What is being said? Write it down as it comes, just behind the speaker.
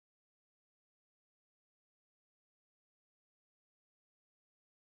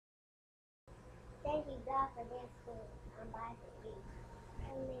thank you God for this food. I'm about to eat.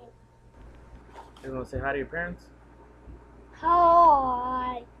 Amen. You gonna say hi to your parents?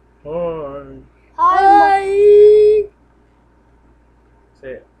 Hi. Hi. Hi.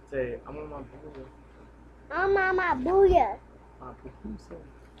 Say, I'm on my booyah. I'm on my booyah. My pupusa.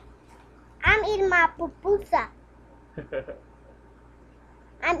 I'm eating my pupusa.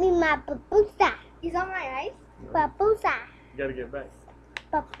 I'm eating my pupusa. Is on my rice? Pupusa. You gotta get back.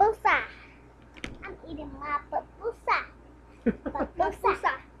 Pupusa. I'm eating my pupusa.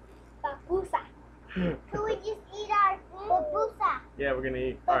 Pupusa. Pupusa. Can we just eat our pupusa? Yeah, we're gonna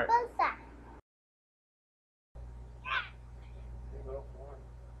eat. All right. Pupusa.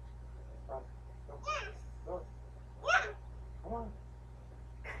 Come on.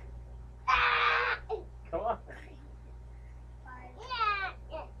 Come on.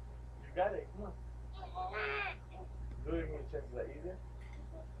 You got it. Come on. Do it again, check. Is that easier?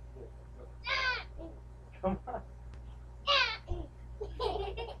 Come on.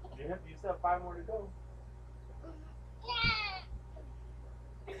 You still have 5 more to go.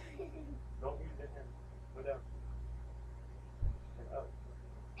 Don't use your hand. Go down. And up.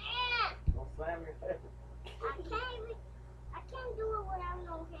 Don't slam your head. I can't do it without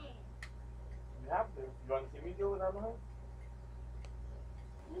no hand. You have to. You want to see me do it without my hand?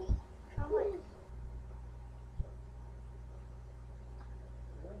 How much?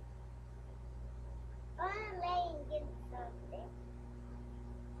 I'm laying get something.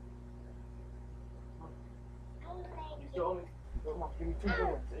 I'm laying You still only. Come on, give me 2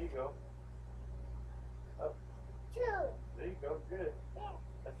 more. There you go. Up. 2. There you go. Good. Yeah.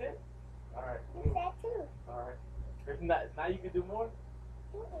 That's it? Alright. Is that 2? Alright. If not, now you can do more?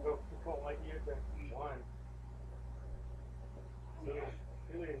 Go. Come on, like your turn. 1. 2.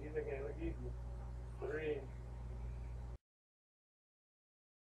 He's making it look easy. 3.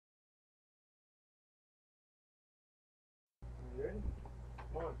 You ready?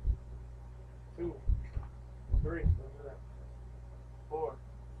 1, 2, 3. 4,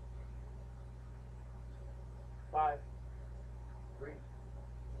 5, 3,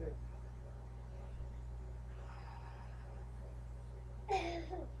 6.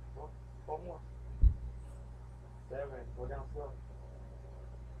 4 more. 7. Go down slow.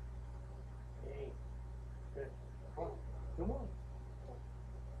 8. Good. Come on. 2 more.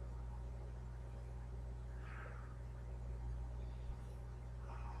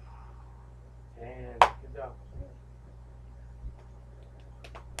 10. Good job.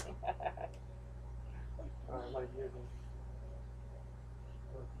 Alright, like yours.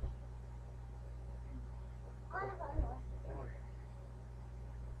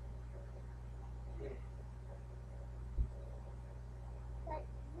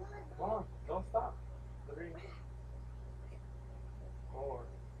 Come on, don't stop. 3, 4,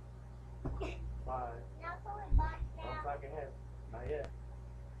 5. Don't slap your head. Not yet.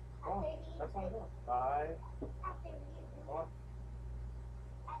 Come on, that's what I'm doing. 5. Come on.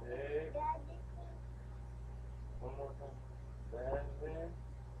 6. One more time. 7.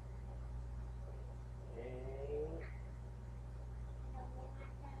 8.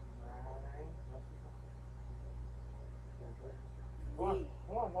 9.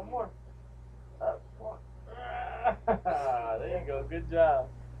 Come on, one more. Up, come on. There you go, good job.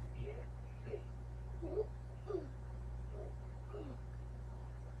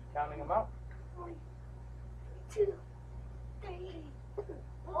 Counting them out? 1, 2, 3,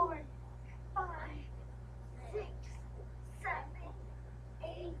 4, 5, 6, 7,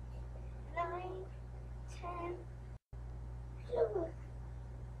 8, 9, 10, 2,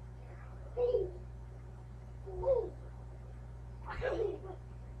 3, 4, 5,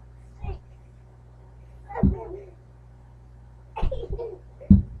 6, 7, 8.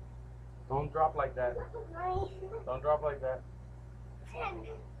 Don't drop like that. 9, Don't drop like that. 10.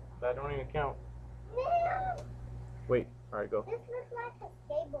 That don't even count. No. Wait, alright, go. This looks like a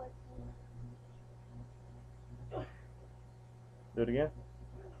skateboard to me. Do it again.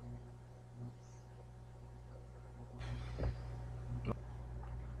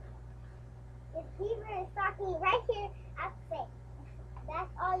 If he were to stop me right here, I'd say,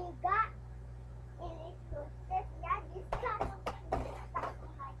 that's all you got? And it's so sexy, I just stop him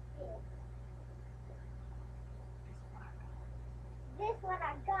like this. This what I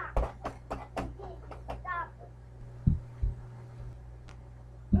got. You didn't stop him.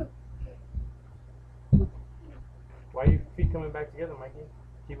 Why are your feet coming back together, Mikey?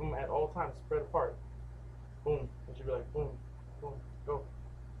 Keep them at all times spread apart. Boom. It should be like boom, boom, go.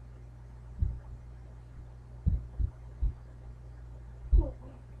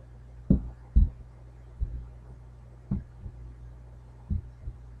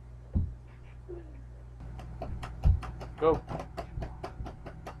 Go.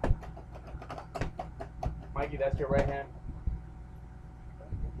 Mikey, that's your right hand.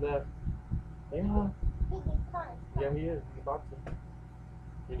 Left. Yeah. Yeah, he is. He's boxing.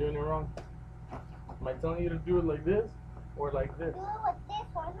 You're doing it wrong. Am I telling you to do it like this or like this? Do it with this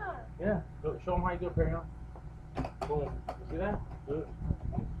one, huh? Yeah. Go, show him how you do it, Perry. Boom. You see that? Do it.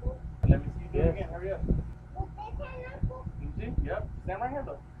 Let me see you do it again. Hurry up. With this hand, Uncle? You see? Yep. Stand right here,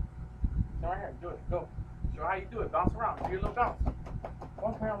 though. Stand right here. Do it. Go. Show how you do it. Bounce around. Do your little bounce.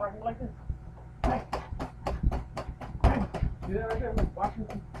 One hand right here like this. Bang. Bang. See that right there? Look. Watch him.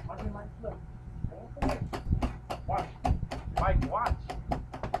 Watch him, Mike. Look. Watch. Mike, watch.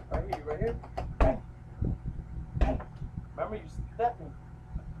 Right here. You right here. Bang. Bang. Remember, you stepping.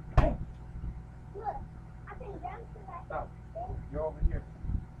 Bang. Look. I can jump to that. Stop. You're over here.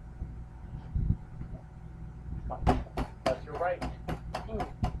 That's your right. Come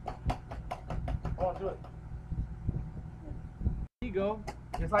on, do it. There you go.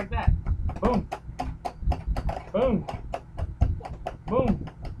 Just like that. Boom. Boom. Boom.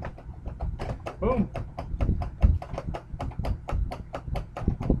 Boom.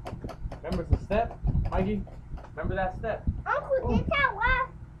 Remember the step, Mikey? Remember that step? Uncle, Boom. this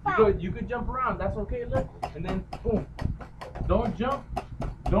how I You could jump around. That's okay, look. And then, boom. Don't jump.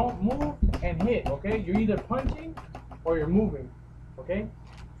 Don't move and hit, okay? You're either punching or you're moving, okay?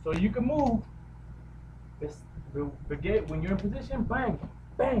 So you can move. The gate, when you're in position, bang,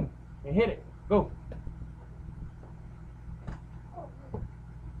 bang, and hit it. Go.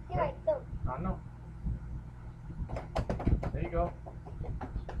 Here I go. I know. There you go.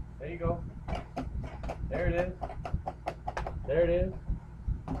 There you go. There it is. There it is.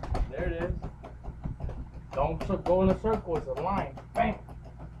 There it is. Don't go in a circle. It's a line. Bang.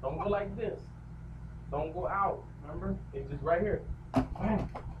 Don't go like this. Don't go out. Remember? It's just right here. Bang.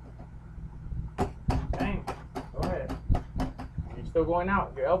 Bang. Go ahead. You're still going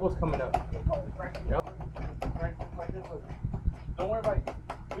out. Your elbow's coming up. Yep. Don't worry about it.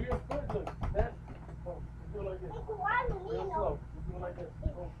 Do your foot. Look. That. Oh, do it like this. Uncle, why do Real you know? slow. Do it like this.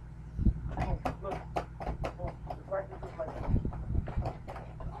 Oh. Look. Oh. Just practice it like that.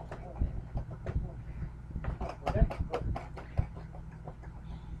 Okay? Go.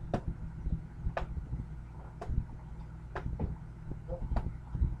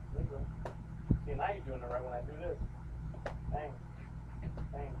 See, now you're doing it right when I do this. Bang.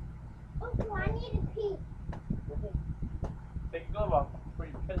 Bang. Uncle, I need a pee. Take your glove off before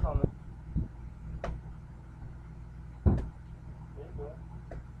you piss on it. There you go.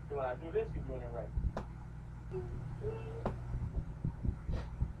 See, when I do this, you're doing it right.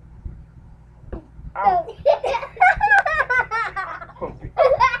 Ow.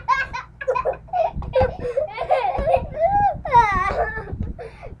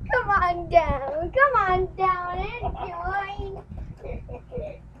 Come on down. Come on down and join.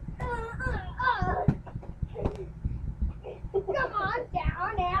 Come on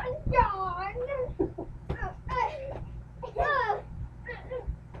down and join. Come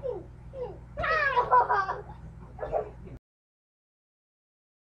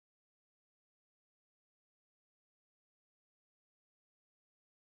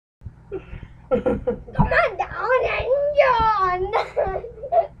on down and join.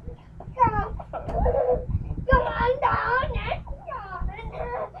 Come on down and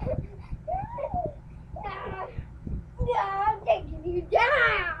join. I'm taking you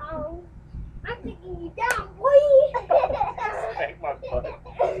down. I'm taking you down, boy. Spank my butt.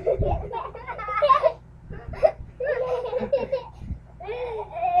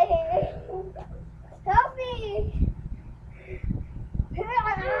 Help me. Come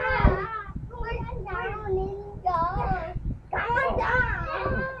on down and go. Come on down.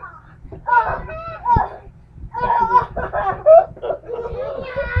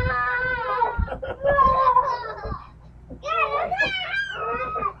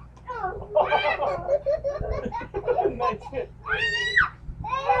 Nice hit.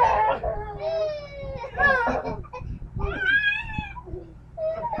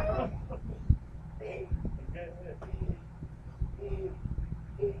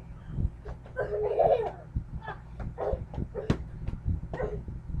 Good hit.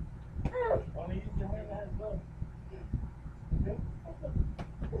 Only use your hand as well. Okay?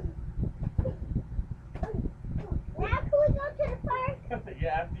 Now can we go to the park?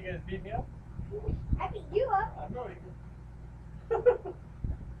 Yeah, after you guys beat me up? I beat you up. I know you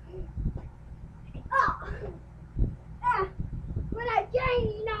Oh. When I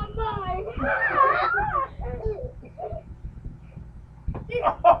change, not mine.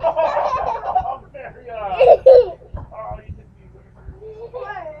 Oh, very Oh, you hit me.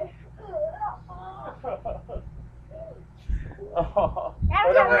 Oh. I'm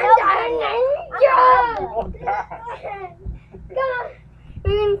Wait, wait. a ninja! Oh, God. Come on.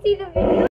 We're gonna see the video.